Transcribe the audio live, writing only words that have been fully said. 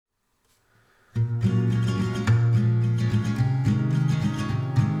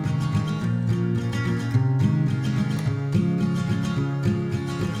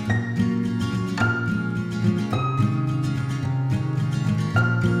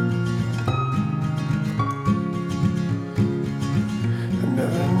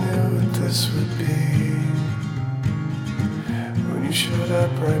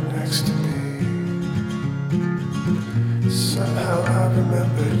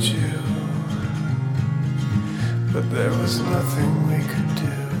wanted you, but there was nothing we could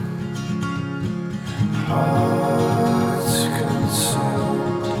do. Hearts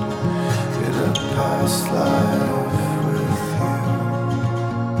consumed in a past life with you.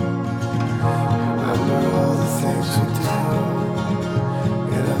 Remember all the things we do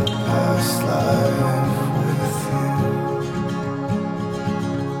in a past life with you.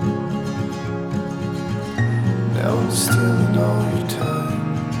 Now I'm stealing all your time,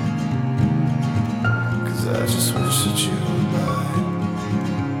 'cause I just wish that you were mine.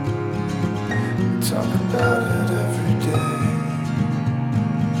 We talk about it every day,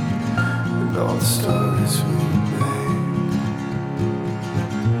 and all the stories we made,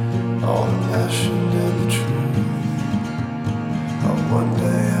 all the passion and the truth. I'll one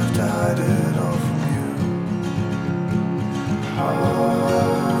day have to hide it all from you.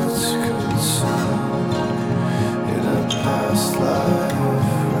 Hearts consumed in a past life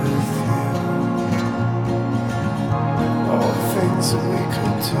with you. All the things that we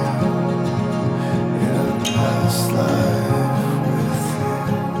could do in a past life with you.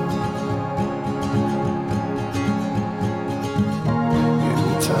 In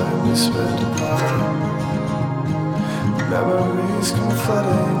the time we spent apart, memories come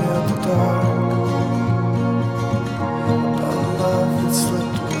flooding out the dark. About love that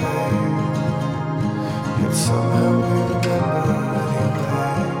slipped away, yet somehow we remember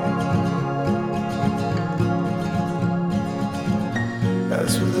anyway.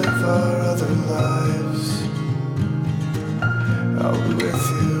 As we live our other lives, I'll be with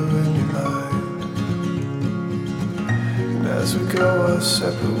you in your mind. And as we go our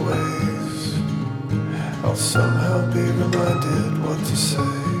separate ways, I'll somehow be reminded what to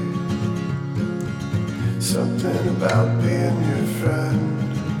say. Something about being your friend,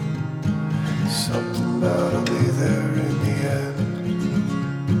 something about I'll be there in the end.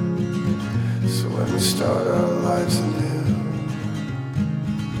 So when we start our lives anew,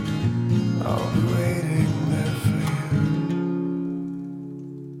 I'll be with you.